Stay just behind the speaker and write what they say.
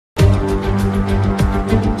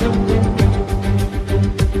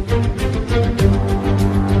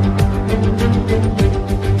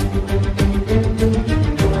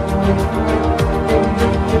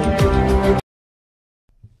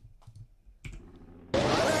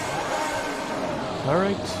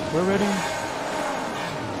Alright, we're ready.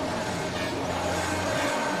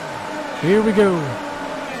 Here we go.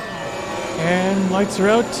 And lights are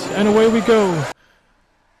out, and away we go.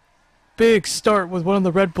 Big start with one of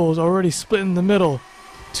the Red Bulls already split in the middle.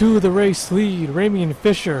 To the race lead, Ramey and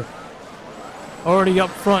Fisher. Already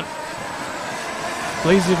up front.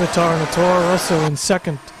 Lazy Vitar and Toro Rosso in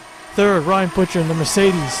second. Third, Ryan Butcher in the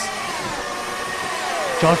Mercedes.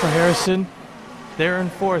 Joshua Harrison there in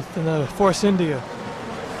fourth in the Force India.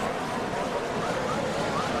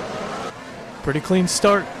 Pretty clean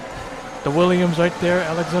start. The Williams right there,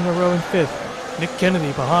 Alexander Rowe in fifth. Nick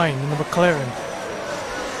Kennedy behind in the McLaren.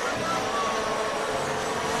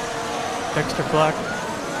 Dexter Black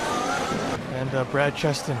and Brad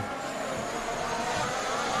Cheston.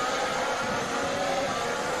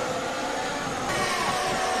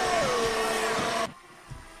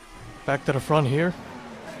 Back to the front here.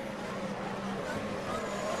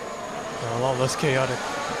 A lot less chaotic.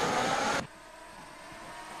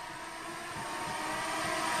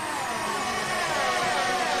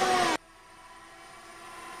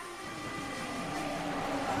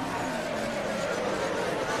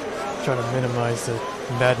 Try to minimize the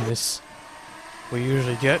madness we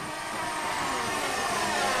usually get.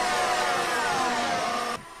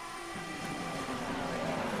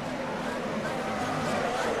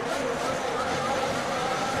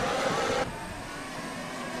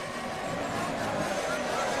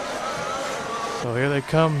 So here they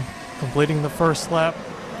come, completing the first lap.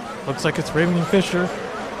 Looks like it's Ramey and Fisher.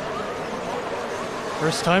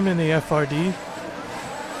 First time in the FRD.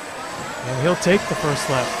 And he'll take the first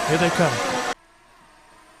lap. Here they come.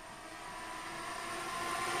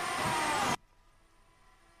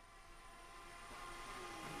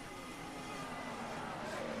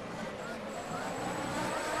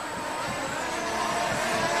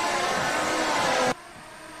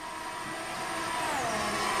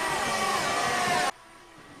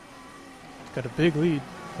 Got a big lead.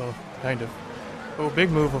 Well, kind of. Oh,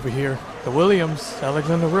 big move over here. The Williams,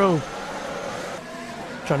 Alexander Rowe.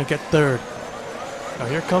 Trying to get third. Now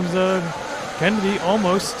here comes Kennedy,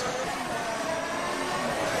 almost.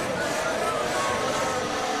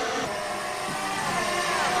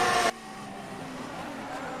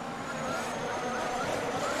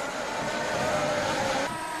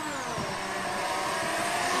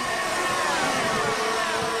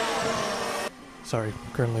 Sorry,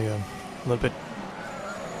 currently a little bit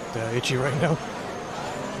itchy right now.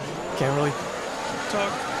 Can't really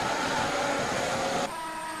talk.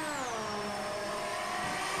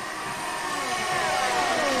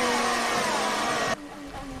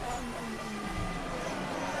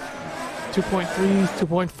 .3,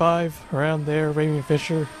 2.5, around there. Ramey and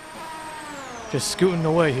Fisher just scooting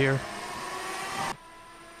away here.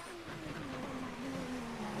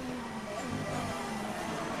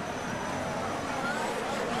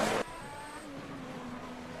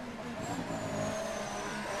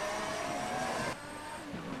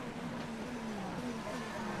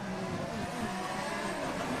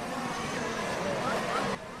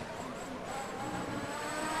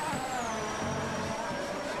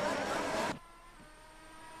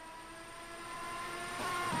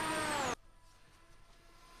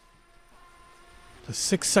 A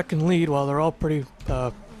 6-second lead while they're all pretty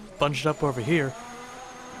bunched up over here.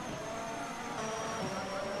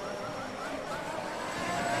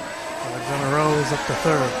 Alexander Rowe is up to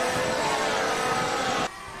third.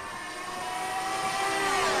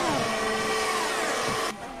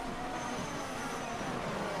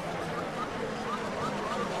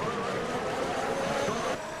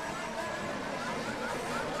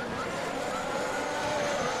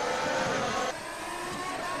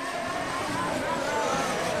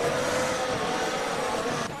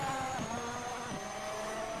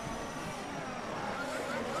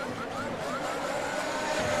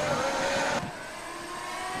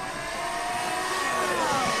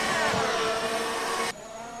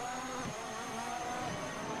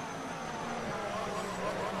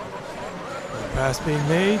 Pass being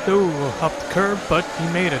made. Ooh, up the curb, but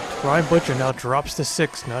he made it. Ryan Butcher now drops to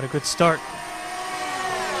 6th. Not a good start.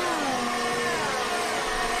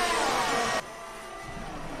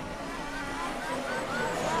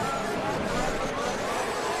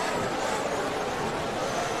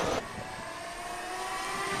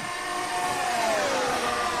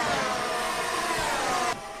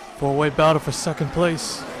 Four-way battle for second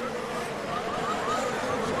place.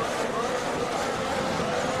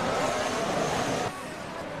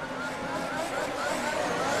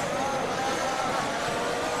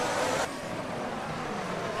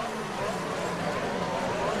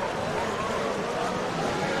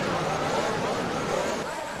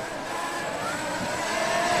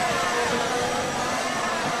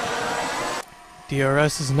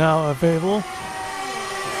 DRS is now available.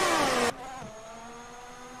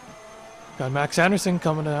 Got Max Anderson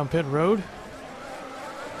coming down pit road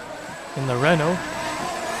in the Renault.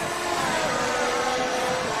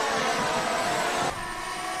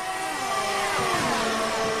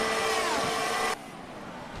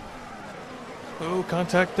 Oh,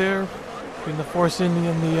 contact there between the Force Indy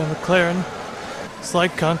and the McLaren.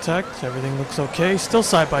 Slight contact, everything looks okay. Still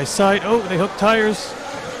side by side. Oh, they hooked tires.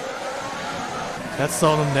 That's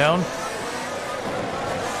slowing them down.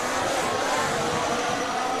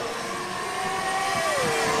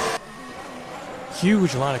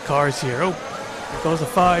 Huge line of cars here. Oh, there goes a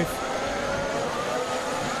 5.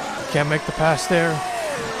 Can't make the pass there.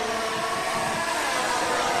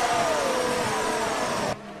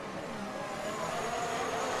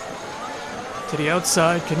 To the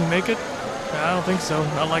outside, can he make it? I don't think so,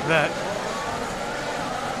 not like that.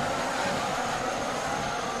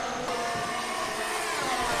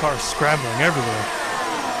 Cars scrambling everywhere.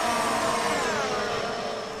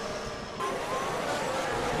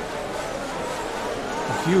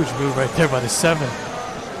 A huge move right there by the 7.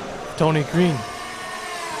 Tony Green.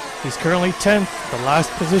 He's currently 10th, the last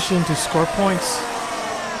position to score points.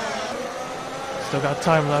 Still got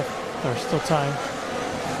time left. There's still time.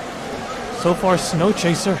 So far, Snow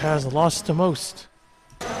Chaser has lost the most.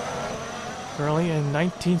 Currently in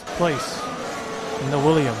 19th place in the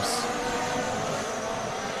Williams.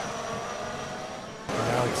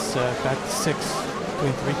 Now it's back to 6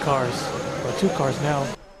 between 3 cars, or 2 cars now.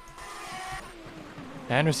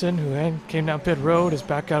 Anderson, who came down pit road, is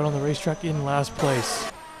back out on the racetrack in last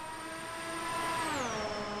place.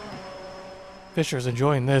 Fisher's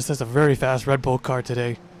enjoying this. That's a very fast Red Bull car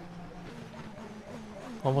today.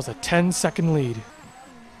 Almost a 10-second lead.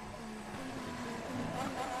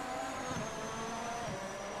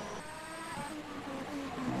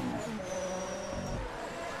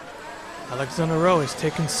 Alexander Rowe is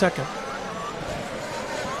taken 2nd.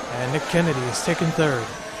 And Nick Kennedy is taken 3rd.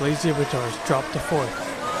 Blaze Libertars dropped to 4th.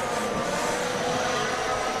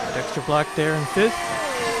 Dexter Black there in 5th.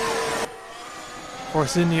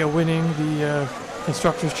 Force India winning the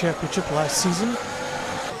Constructors' Championship last season.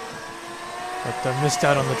 But missed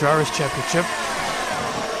out on the Drivers' Championship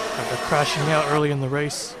after crashing out early in the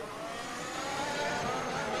race.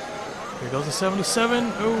 Here goes the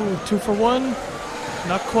 77. Oh, 2 for 1.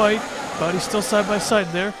 Not quite, but he's still side by side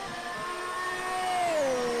there.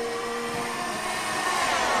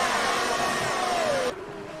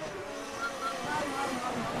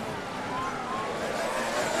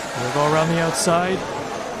 He'll go around the outside,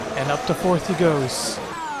 and up to 4th he goes.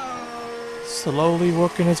 Slowly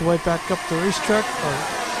working his way back up the racetrack, or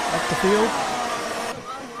up the field.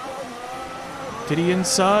 To the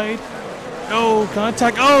inside. Oh,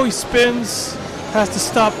 contact. Oh, he spins. Has to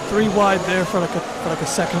stop 3 wide there for like a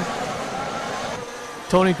second.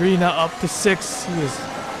 Tony Green now up to 6. He is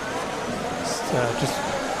just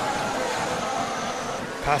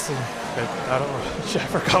passing. I don't know. I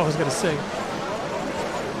forgot what I was going to say.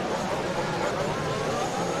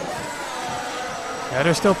 Yeah,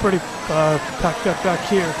 they're still pretty packed up back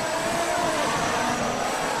here.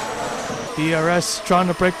 DRS trying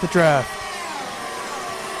to break the draft.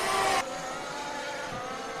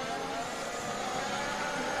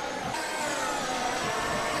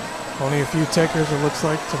 Only a few takers, it looks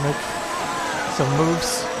like, to make some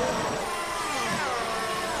moves.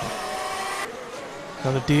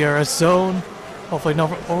 Another DRS zone. Hopefully no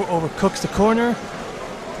overcooks the corner.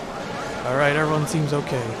 Alright, everyone seems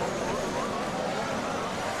okay.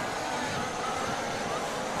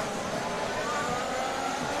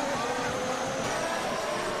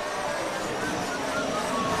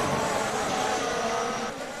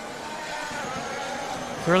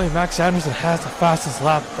 Currently, Max Anderson has the fastest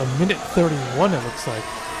lap, a minute 31 it looks like.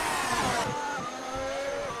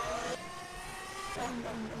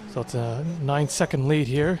 So it's a 9-second lead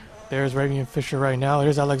here. There's Ramian Fisher right now.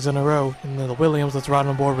 There's Alexander Rowe in the Williams. Let's ride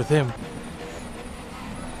on board with him.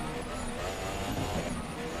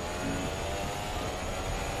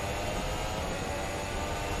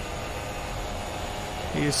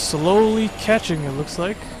 He is slowly catching, it looks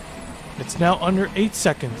like. It's now under 8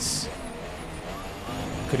 seconds.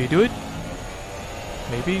 Could he do it?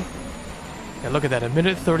 Maybe. Yeah, look at that. A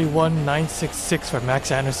minute 31.966 for Max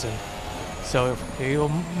Anderson. So he will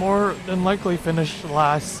more than likely finish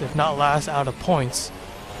last, if not last, out of points.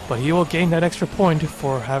 But he will gain that extra point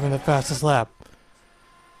for having the fastest lap.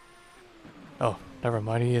 Oh, never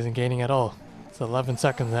mind. He isn't gaining at all. It's 11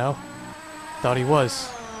 seconds now. Thought he was.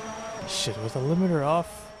 Shit, was the limiter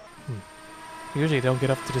off? Usually don't get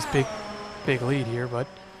up to this big lead here, but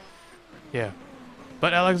yeah.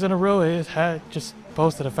 But Alexander Rowe had just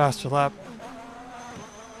posted a faster lap.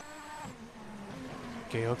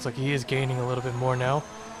 Okay, looks like he is gaining a little bit more now.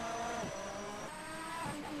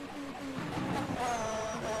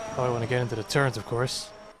 Probably want to get into the turns, of course.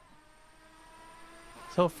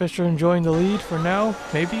 So Fisher enjoying the lead for now,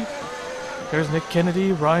 maybe. There's Nick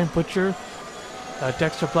Kennedy, Ryan Butcher,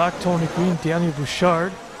 Dexter Black, Tony Green, Daniel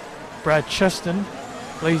Bouchard, Brad Cheston,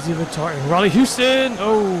 Lazy Vitar, and Riley Houston!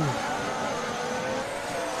 Oh!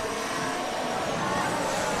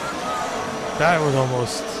 That was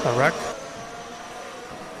almost a wreck.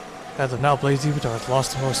 As of now, Blaze Vitar has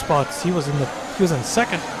lost the most spots. He was in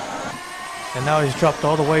second, and now he's dropped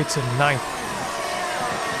all the way to ninth.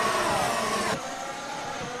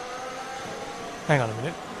 Hang on a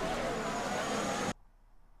minute.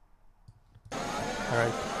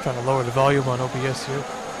 Alright, trying to lower the volume on OBS here.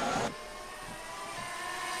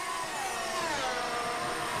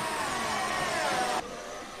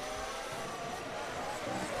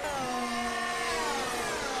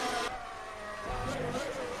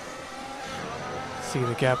 See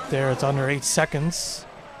the gap there, it's under 8 seconds.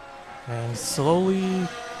 And slowly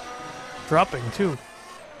dropping too.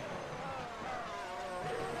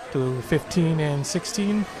 To 15 and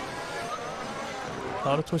 16. A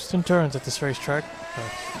lot of twists and turns at this racetrack.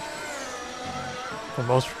 For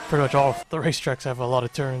pretty much all the racetracks have a lot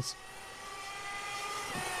of turns.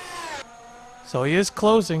 So he is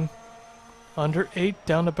closing. Under 8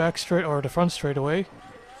 down the back straight, or the front straightaway.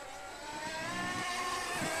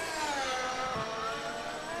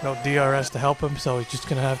 No DRS to help him, so he's just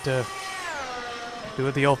gonna have to do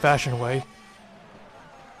it the old-fashioned way.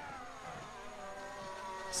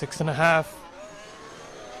 6.5.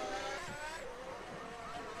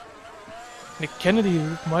 Nick Kennedy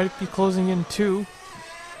might be closing in too.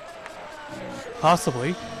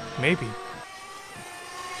 Possibly. Maybe.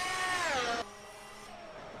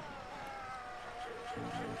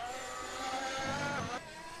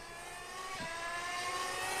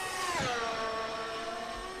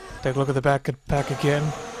 Take a look at the back again.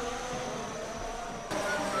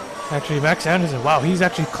 Actually, Max Anderson, wow, he's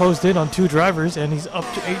actually closed in on 2 drivers and he's up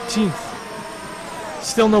to 18th.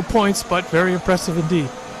 Still no points, but very impressive indeed.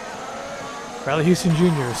 Riley Houston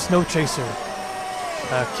Jr., Snow Chaser,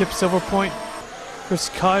 Kip Silverpoint, Chris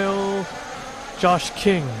Kyle, Josh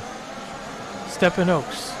King, Stephen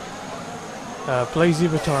Oaks. Blaze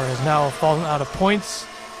Vitar has now fallen out of points,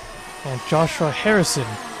 and Joshua Harrison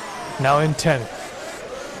now in 10th.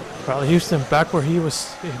 Riley Houston back where he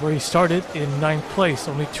started in 9th place.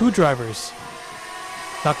 Only 2 drivers,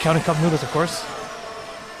 not counting Cup Noodles, of course,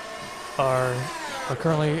 are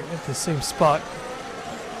currently at the same spot.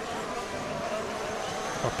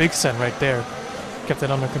 Oh, Big Sen right there. Kept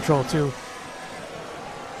it under control too.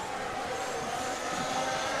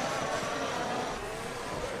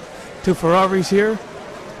 Two Ferraris here.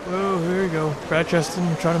 Oh, here we go. Brad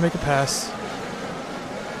Cheston trying to make a pass.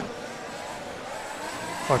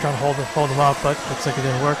 Or trying to hold them up, but looks like it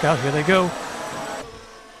didn't work out. Here they go.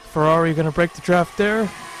 Ferrari gonna break the draft there.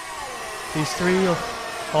 These 3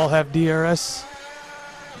 all have DRS.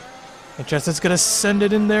 And Cheston's gonna send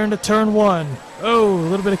it in there into turn 1. Oh, a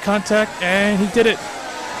little bit of contact, and he did it.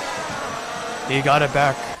 He got it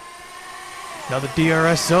back. Another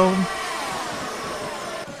DRS zone.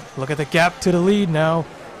 Look at the gap to the lead now.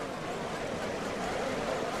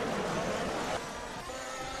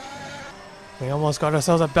 We almost got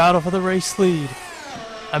ourselves a battle for the race lead.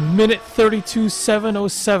 A minute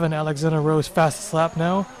 32.707, Alexander Rowe's fastest lap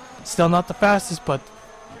now. Still not the fastest, but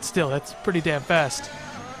still, that's pretty damn fast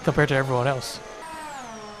compared to everyone else.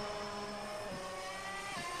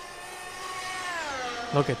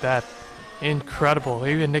 Look at that. Incredible.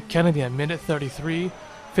 Even Nick Kennedy at minute 33.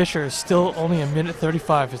 Fisher is still only a minute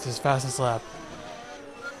 35 is his fastest lap.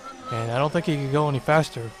 And I don't think he could go any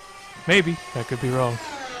faster. Maybe. I could be wrong.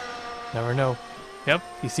 Never know. Yep,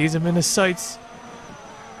 he sees him in his sights.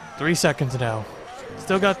 3 seconds now.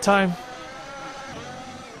 Still got time.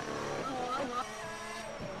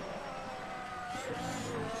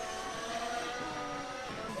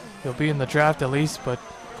 He'll be in the draft at least, but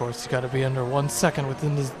of course he's got to be under 1 second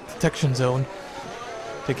within the detection zone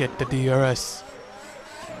to get the DRS.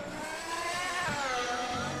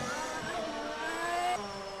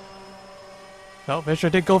 Well, Fisher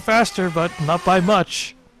did go faster, but not by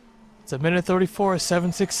much. It's a minute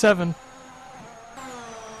 34.767.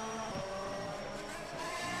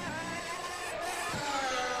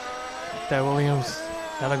 That Williams,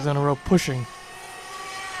 Alexander Rowe pushing.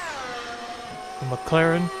 And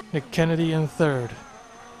McLaren, Nick Kennedy in 3rd.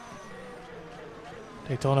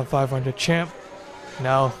 Daytona 500 champ.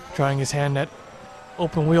 Now trying his hand at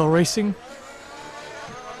open wheel racing.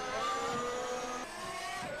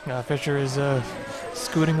 Fisher is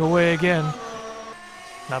scooting away again.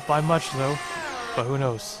 Not by much though, but who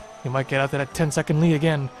knows? He might get out to that 10-second lead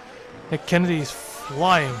again. Nick Kennedy's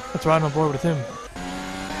flying. Let's ride on board with him.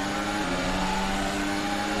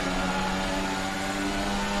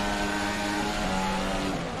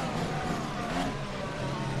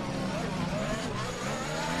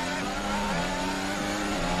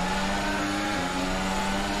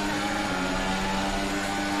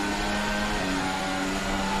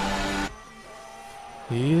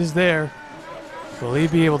 He is there. Will he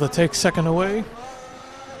be able to take second away?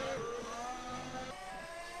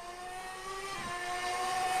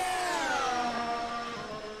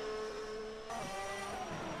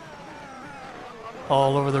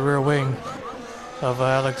 All over the rear wing of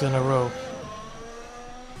Alexander Rowe.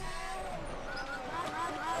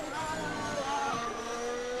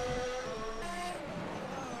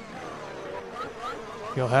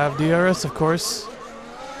 You'll have DRS, of course,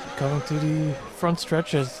 coming to the front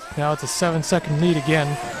stretch as now it's a 7-second lead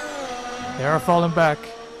again. They are falling back.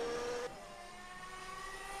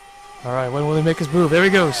 Alright, when will he make his move? There he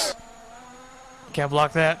goes. Can't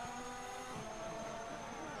block that.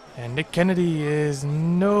 And Nick Kennedy is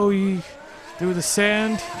through the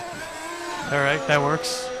sand. Alright, that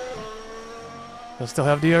works. He'll still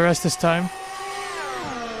have DRS this time.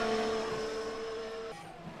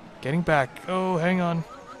 Getting back. Oh, hang on.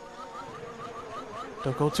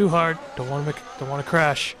 Don't go too hard. Don't want to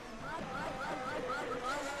crash.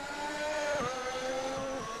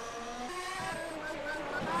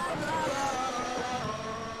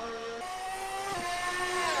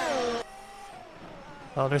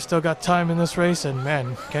 Well, they still got time in this race, and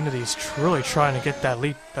man, Kennedy's really trying to get that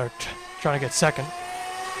lead, or trying to get second.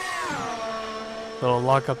 Little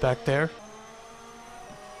lockup back there.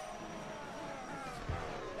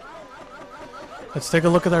 Let's take a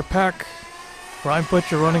look at our pack. Ryan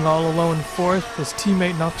Butcher running all alone in 4th. His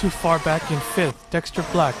teammate not too far back in 5th. Dexter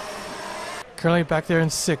Black currently back there in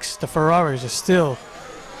 6th. The Ferraris are still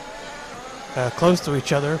close to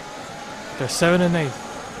each other. They're 7 and 8.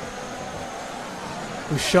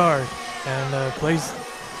 Bouchard and Blaze.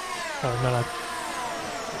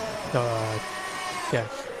 Yeah,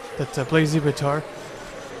 that's Blaze Bitar.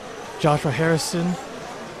 Joshua Harrison.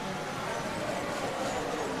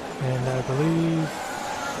 And I believe,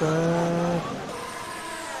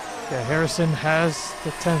 yeah, Harrison has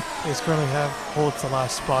the 10th. Holds the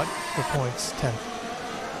last spot for points, 10th.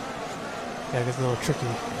 Yeah, it gets a little tricky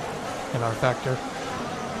in our factor.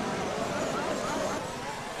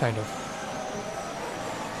 Kind of.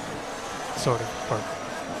 Sort of. Or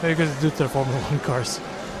maybe because it's due to the Formula 1 cars.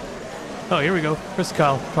 Oh, here we go. Chris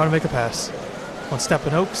Kyle trying to make a pass. On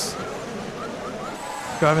Steppen Oaks.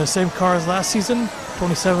 Driving the same car as last season.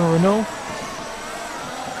 27 Renault.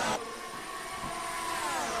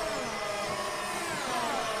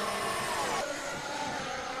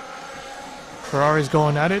 Ferrari's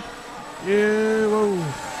going at it. Yeah, whoa.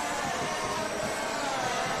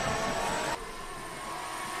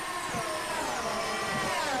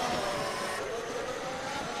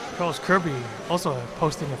 Charles Kirby also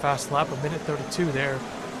posting a fast lap, 1:32 there.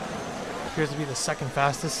 Appears to be the second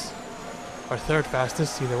fastest, or third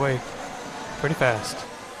fastest, either way. Pretty fast.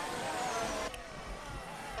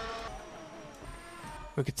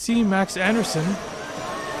 We could see Max Anderson.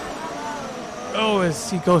 Oh,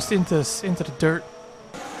 as he goes into the dirt.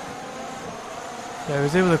 Yeah, he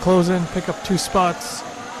was able to close in, pick up 2 spots,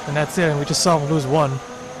 and that's it. And we just saw him lose 1.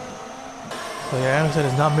 So yeah, Anderson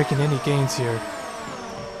is not making any gains here.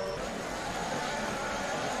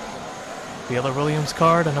 The other Williams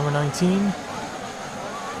card, at number 19.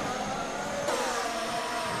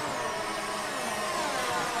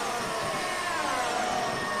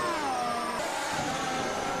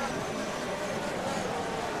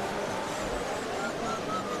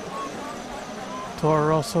 Toro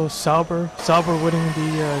Rosso, Sauber winning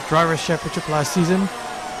the Drivers' Championship last season.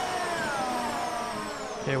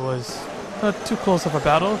 It was not too close of a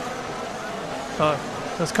battle.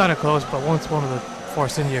 It was kind of close, but once one of the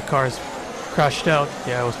Force India cars crashed out,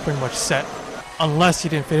 yeah, it was pretty much set. Unless he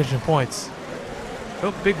didn't finish in points.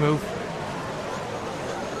 Oh, big move.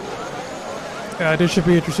 Yeah, this should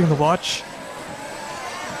be interesting to watch.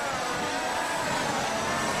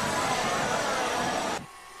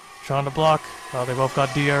 Trying to block. Well, they both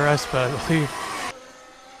got DRS, but I believe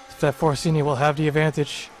that Forcini will have the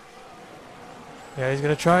advantage. Yeah, he's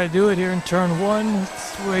going to try to do it here in turn 1.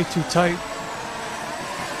 It's way too tight.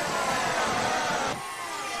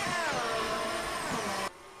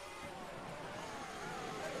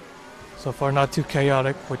 So far, not too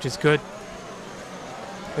chaotic, which is good.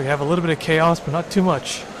 We have a little bit of chaos, but not too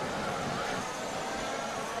much.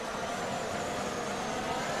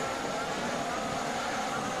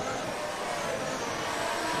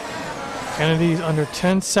 Kennedy's under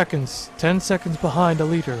 10 seconds. 10 seconds behind the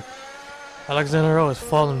leader. Alexander Rowe has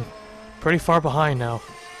fallen pretty far behind now.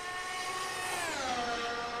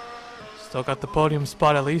 Still got the podium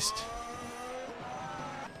spot at least.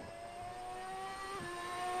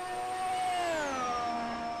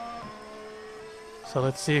 So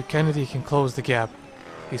let's see if Kennedy can close the gap.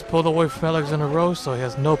 He's pulled away from Alexander Rowe, so he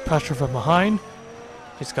has no pressure from behind.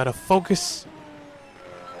 He's got to focus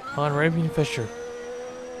on Raymond Fisher.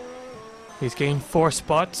 He's gained 4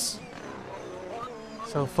 spots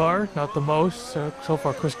so far, not the most. So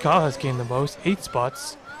far Chris Kyle has gained the most, 8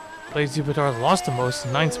 spots. Blaze Zubitar lost the most,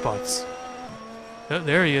 9 spots. Oh,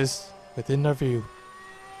 there he is, within our view.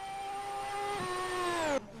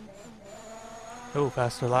 Oh,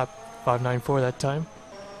 faster lap, 5.94 that time.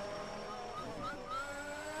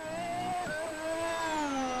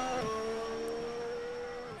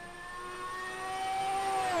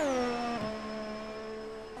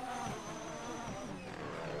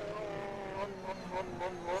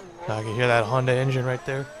 I can hear that Honda engine right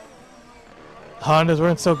there. Hondas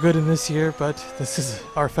weren't so good in this year, but this is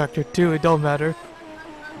R Factor 2, it don't matter.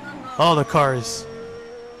 All the cars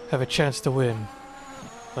have a chance to win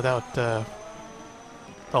without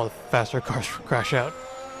all the faster cars crash out.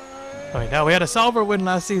 I mean, now we had a Sauber win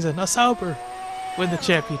last season. A Sauber win the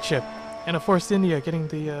championship. And a Force India getting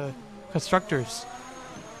the constructors.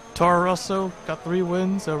 Toro Rosso got 3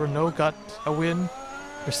 wins. Renault got a win.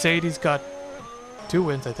 Mercedes got 2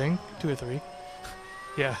 wins, I think. 2 or 3.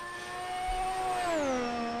 Yeah.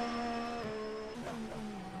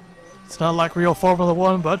 It's not like real Formula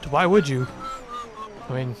 1, but why would you?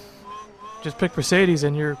 I mean, just pick Mercedes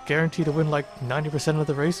and you're guaranteed to win like 90% of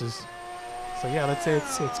the races. So yeah, let's say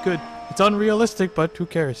it's good. It's unrealistic, but who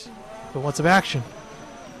cares? But what's of action?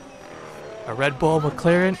 A Red Bull,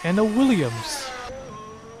 McLaren, and a Williams.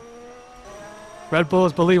 Red Bull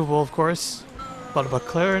is believable, of course. But a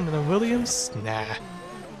McLaren and a Williams? Nah.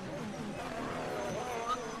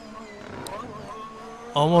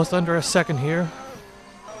 Almost under a second here.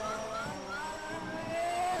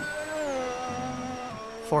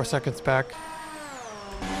 4 seconds back.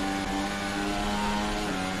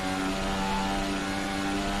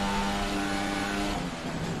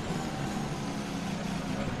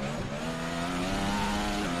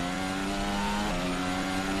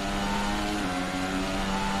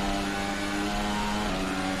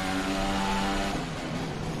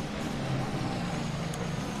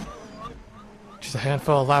 Just a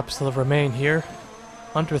handful of laps still remain here.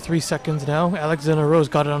 Under 3 seconds now. Alexander Rowe's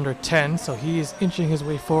got it under 10, so he is inching his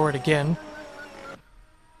way forward again.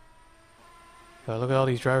 But look at all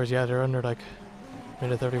these drivers. Yeah, they're under like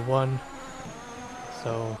minute 31.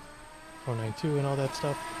 So 492 and all that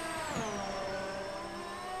stuff.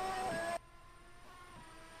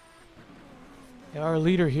 Yeah, our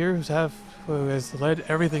leader here who has led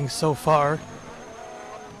everything so far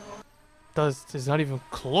is not even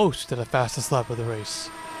close to the fastest lap of the race.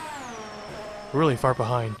 Really far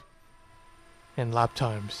behind in lap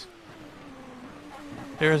times.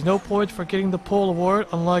 There is no points for getting the pole award,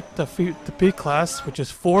 unlike the B class, which is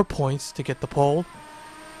 4 points to get the pole.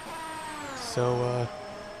 So,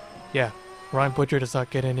 yeah, Ryan Butcher does not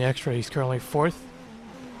get any extra. He's currently 4th.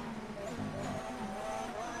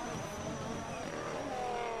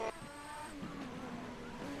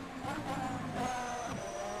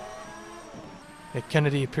 Nick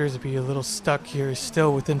Kennedy appears to be a little stuck here,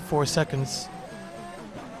 still within 4 seconds.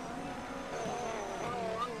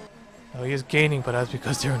 Oh, he is gaining, but that's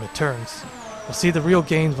because they're in the turns. We'll see the real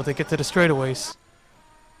gains when they get to the straightaways.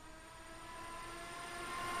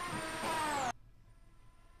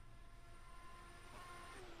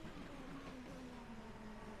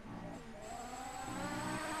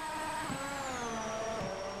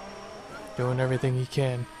 Doing everything he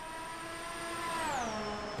can.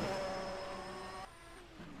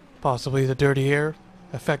 Possibly the dirty air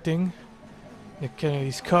affecting Nick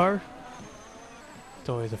Kennedy's car. It's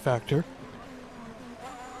always a factor.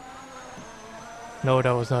 No,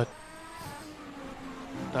 that was not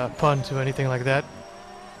a pun to anything like that.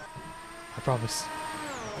 I promise.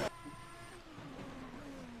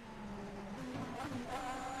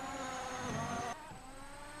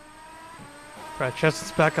 Brad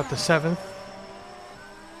Chesnett's back up to 7th.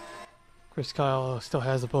 Chris Kyle still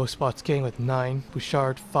has the both spots gained with 9.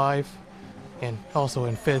 Bouchard 5, and also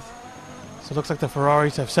in 5th. So it looks like the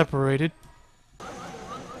Ferraris have separated.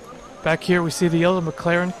 Back here we see the other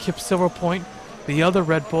McLaren, Kip Silverpoint, the other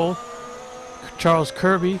Red Bull, Charles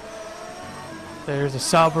Kirby. There's a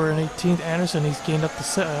Sauber in 18th. Anderson, he's gained up to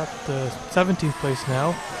 17th place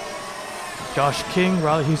now. Josh King,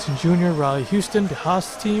 Riley Houston Jr., Riley Houston, the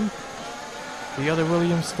Haas team. the other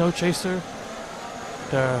Williams snow chaser,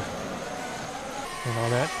 and all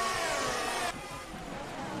that.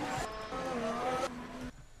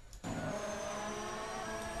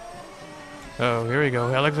 Oh, here we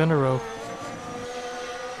go, Alexander Rowe.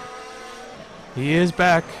 He is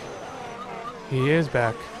back. He is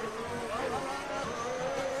back.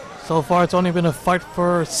 So far, it's only been a fight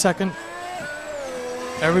for second.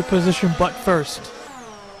 Every position but first.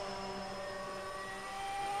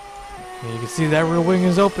 And you can see that rear wing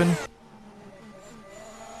is open.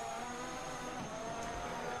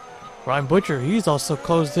 Ryan Butcher, he's also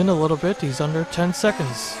closed in a little bit. He's under 10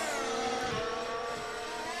 seconds.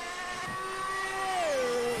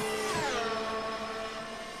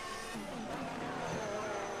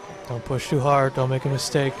 Don't push too hard, don't make a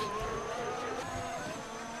mistake.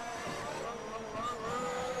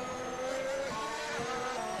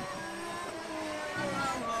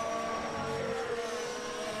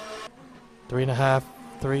 Three and a half,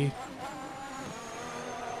 3.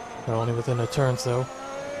 They're only within the turns though.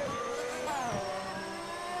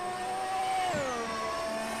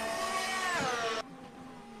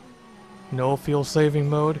 No fuel saving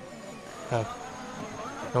mode.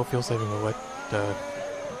 No fuel saving mode. What?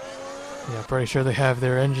 Yeah, I'm pretty sure they have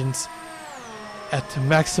their engines at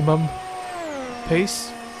maximum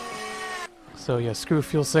pace. So yeah, screw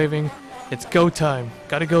fuel saving. It's go time.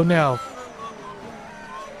 Gotta go now.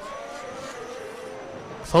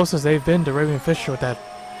 Closest they've been to Raymond Fisher with that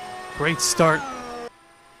great start.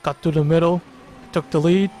 Got through the middle, took the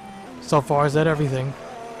lead. So far, is that everything?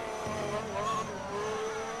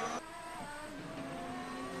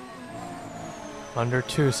 Under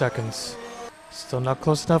 2 seconds. Still not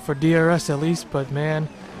close enough for DRS at least, but man,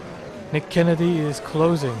 Nick Kennedy is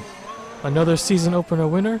closing. Another season opener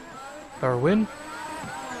winner? Or win?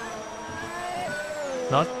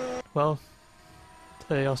 Not, well,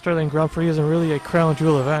 the Australian Grand Prix isn't really a crown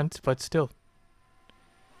jewel event, but still.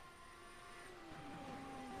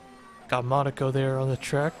 Got Monaco there on the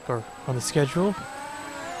track, or on the schedule.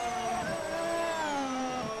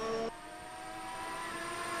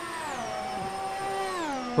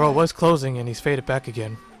 Rowe was closing and he's faded back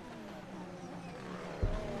again.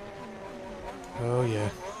 Oh yeah.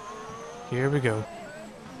 Here we go.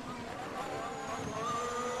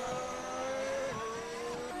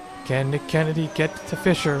 Can Nick Kennedy get to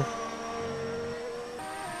Fisher?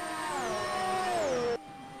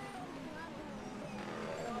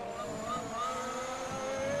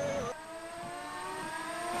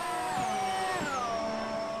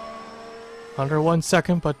 Under 1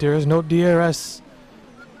 second, but there is no DRS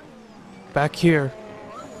back here.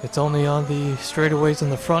 It's only on the straightaways in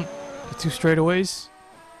the front, the 2 straightaways.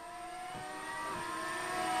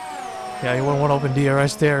 Yeah, you wouldn't want to open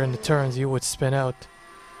DRS there in the turns, you would spin out.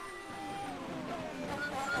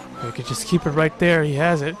 You could just keep it right there, he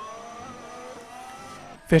has it.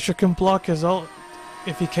 Fisher can block his ult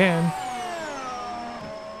if he can.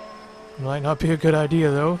 Might not be a good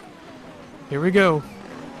idea though. Here we go.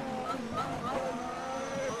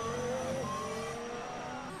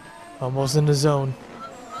 Almost in the zone.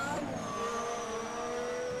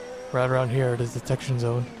 Right around here, the detection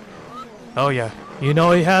zone. Oh yeah, you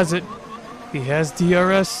know he has it. He has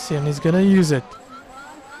DRS and he's gonna use it.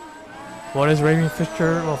 What is Raymond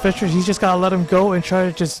Fisher? Well, Fisher, he's just gotta let him go and try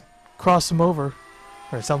to just cross him over.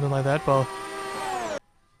 Or something like that, well.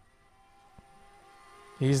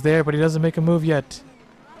 He's there, but he doesn't make a move yet.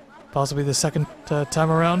 Possibly the second time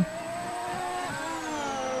around.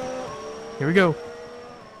 Here we go.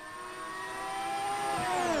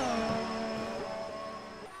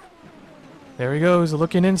 There he goes,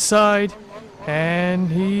 looking inside, and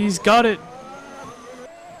he's got it.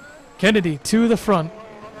 Kennedy to the front.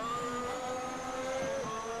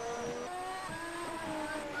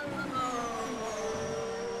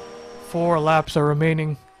 Four laps are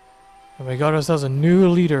remaining, and we got ourselves a new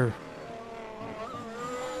leader.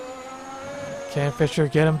 Can Fisher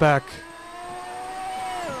get him back?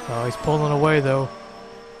 Oh, he's pulling away though.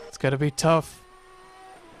 It's gonna be tough.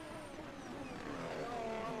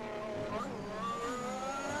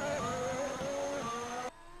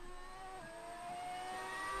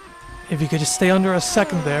 If he could just stay under a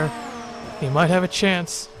second there, he might have a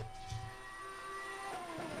chance.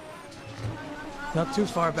 Not too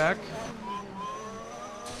far back.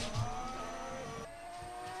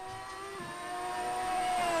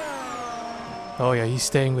 Oh yeah, he's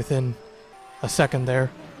staying within a second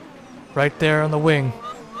there. Right there on the wing.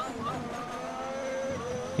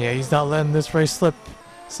 Yeah, he's not letting this race slip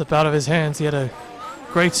out of his hands. He had a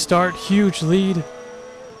great start, huge lead.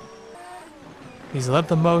 He's led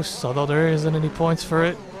the most, although there isn't any points for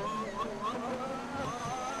it.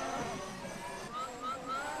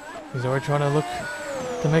 He's already trying to look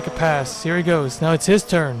to make a pass. Here he goes. Now it's his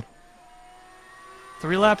turn.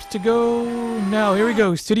 3 laps to go. Now, here he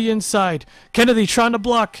goes to the inside. Kennedy trying to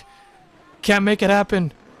block. Can't make it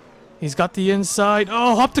happen. He's got the inside.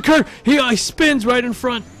 Oh, up the curb. He spins right in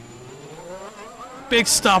front. Big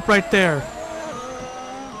stop right there.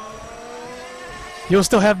 He'll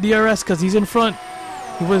still have DRS because he's in front.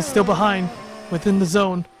 He was still behind within the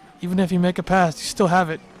zone. Even if you make a pass, you still have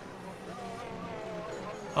it.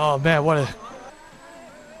 Oh man, what a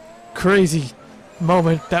crazy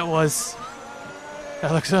moment that was.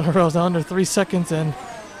 Alexander Rose under 3 seconds and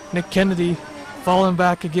Nick Kennedy falling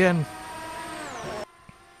back again.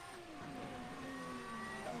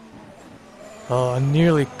 Oh, a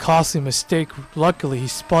nearly costly mistake. Luckily, he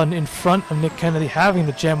spun in front of Nick Kennedy, having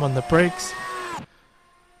the jam on the brakes.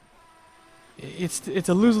 It's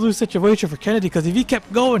a lose-lose situation for Kennedy, because if he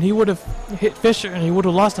kept going, he would have hit Fisher and he would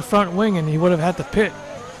have lost the front wing and he would have had to pit.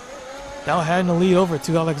 Now had to lead over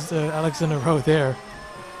to Alexander Rose there.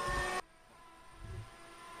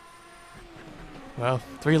 Well,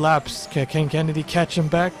 3 laps. Can Kennedy catch him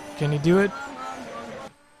back? Can he do it?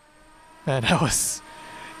 Man, that was...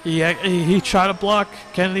 He tried to block.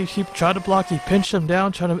 Kennedy, he tried to block. He pinched him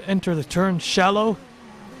down, trying to enter the turn shallow.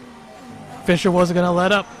 Fisher wasn't going to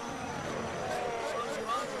let up.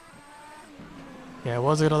 Yeah,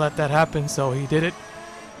 wasn't going to let that happen, so he did it.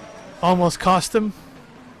 Almost cost him.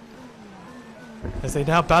 As they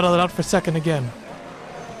now battle it out for second again.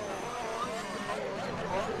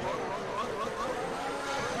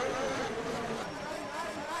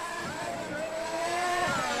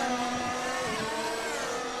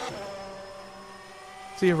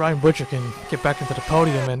 See if Ryan Butcher can get back into the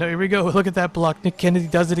podium, and here we go. Look at that block. Nick Kennedy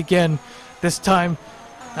does it again. This time,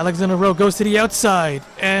 Alexander Rowe goes to the outside,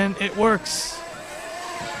 and it works.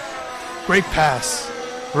 Great pass.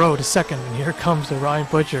 Rowe to second, and here comes the Ryan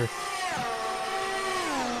Butcher.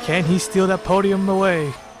 Can he steal that podium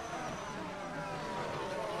away?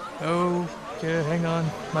 Oh, okay, hang on.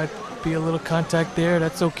 Might be a little contact there.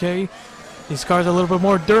 That's okay. These cars are a little bit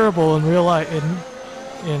more durable in real life.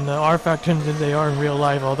 In R Factor than they are in real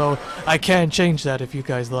life, although I can change that if you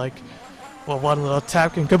guys like. Well, one little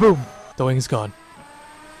tap and kaboom! The wing's gone.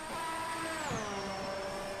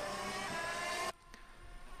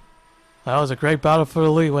 That was a great battle for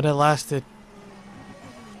the lead when it lasted.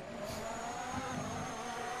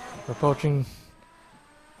 We're approaching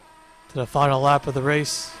to the final lap of the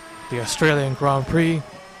race, the Australian Grand Prix.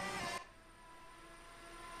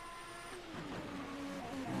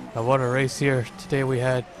 Now what a race here. Today we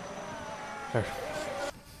had...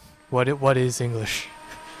 What is English?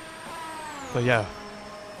 But yeah.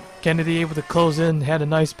 Kennedy able to close in, had a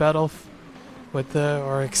nice battle with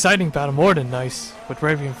or exciting battle, more than nice, with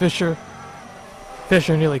Ravi and Fisher.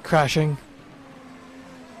 Fisher nearly crashing.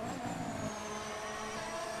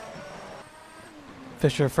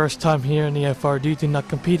 Fisher, first time here in the FRD, did not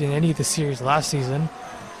compete in any of the series last season.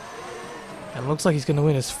 And looks like he's going to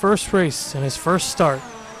win his first race and his first start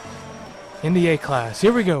in the A-Class.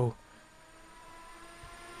 Here we go.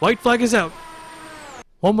 White flag is out.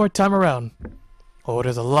 One more time around. Oh,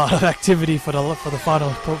 there's a lot of activity for the final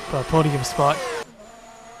podium spot.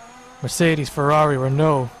 Mercedes, Ferrari,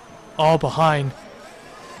 Renault, all behind.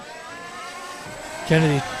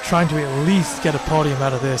 Kennedy trying to at least get a podium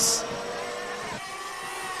out of this.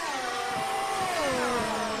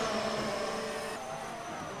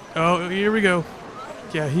 Oh, here we go.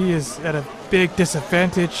 Yeah, he is at a big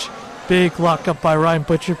disadvantage. Big lockup by Ryan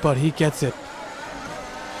Butcher, but he gets it.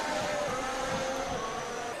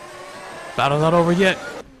 Battle not over yet.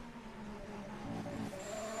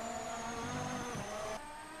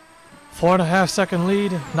 4.5 second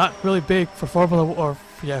lead. Not really big for Formula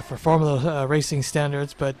racing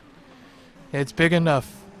standards, but it's big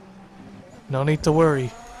enough. No need to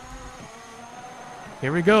worry.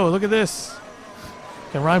 Here we go. Look at this.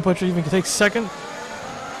 Can Ryan Butcher even take second?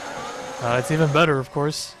 It's even better, of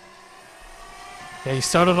course. Yeah, he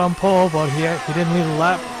started on pole, but he didn't lead a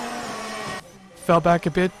lap. Fell back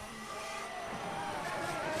a bit.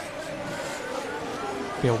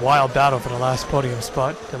 Be a wild battle for the last podium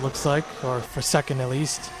spot, it looks like, or for second at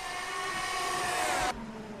least.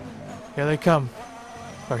 Here they come.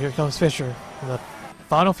 Or here comes Fisher. The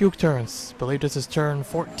final few turns. I believe this is turn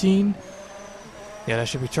 14. Yeah, that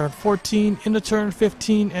should be turn 14, into turn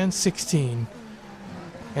 15 and 16.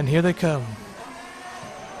 And here they come.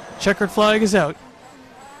 Checkered flag is out.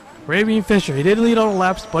 Ravi Fisher, he didn't lead all the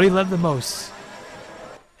laps, but he led the most.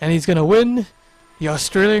 And he's going to win the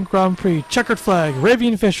Australian Grand Prix. Checkered flag,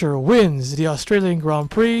 Ravi Fisher wins the Australian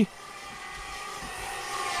Grand Prix.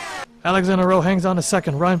 Alexander Rowe hangs on to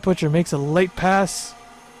second. Ryan Butcher makes a late pass.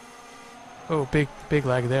 Oh, big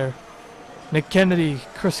lag there. Nick Kennedy,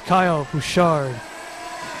 Chris Kyle, Bouchard,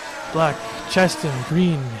 Black, Cheston,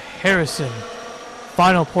 Green, Harrison.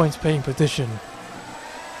 Final points paying position.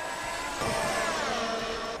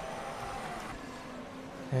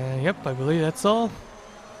 And yep, I believe that's all.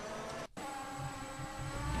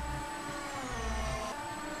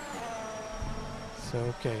 So,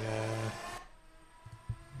 okay,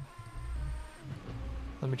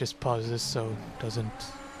 let me just pause this so it doesn't...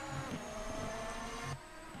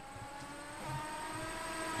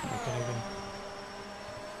 I can't even...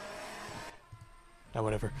 Ah,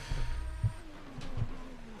 whatever.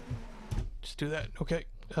 Just do that. Okay.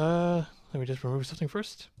 Let me just remove something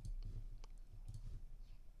first.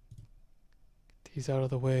 Get these out of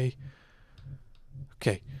the way.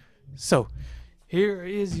 Okay. So, here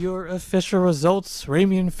is your official results.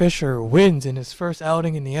 Ramian Fisher wins in his first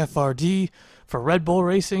outing in the FRD for Red Bull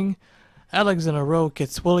Racing. Alexander Rowe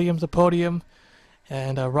gets Williams the podium.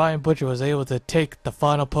 And Ryan Butcher was able to take the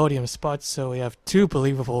final podium spots. So we have two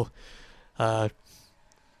believable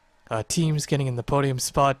teams getting in the podium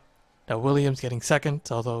spot. Williams getting second,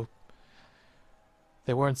 although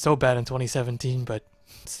they weren't so bad in 2017, but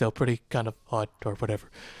still pretty kind of odd or whatever.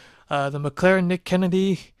 The McLaren Nick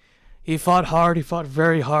Kennedy, he fought hard, he fought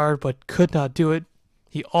very hard, but could not do it.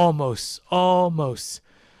 He almost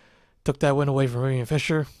took that win away from Ramian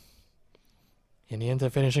Fisher. And he ended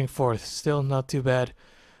up finishing fourth. Still not too bad.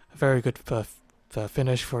 A very good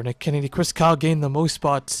finish for Nick Kennedy. Chris Kyle gained the most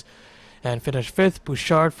spots and finished fifth.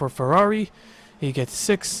 Bouchard for Ferrari, he gets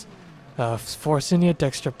sixth. Force India,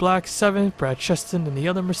 Dexter Black, 7th. Brad Cheston and the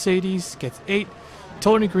other Mercedes gets 8th.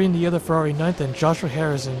 Tony Green, the other Ferrari, 9th. And Joshua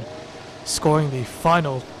Harrison scoring the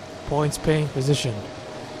final points paying position.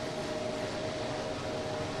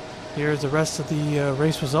 Here's the rest of the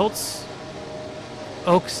race results.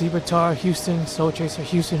 Oak, Seabertar, Houston, Soul Chaser,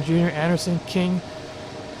 Houston Jr., Anderson, King,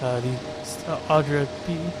 Audra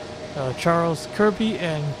B., Charles, Kirby,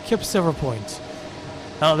 and Kip Silver Point.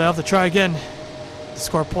 Now they'll have to try again to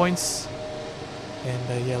score points.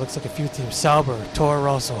 And yeah, looks like a few teams, Sauber, Toro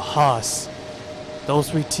Rosso, Haas. Those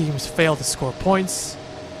three teams failed to score points.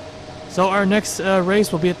 So our next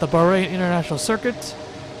race will be at the Bahrain International Circuit.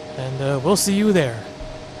 And we'll see you there.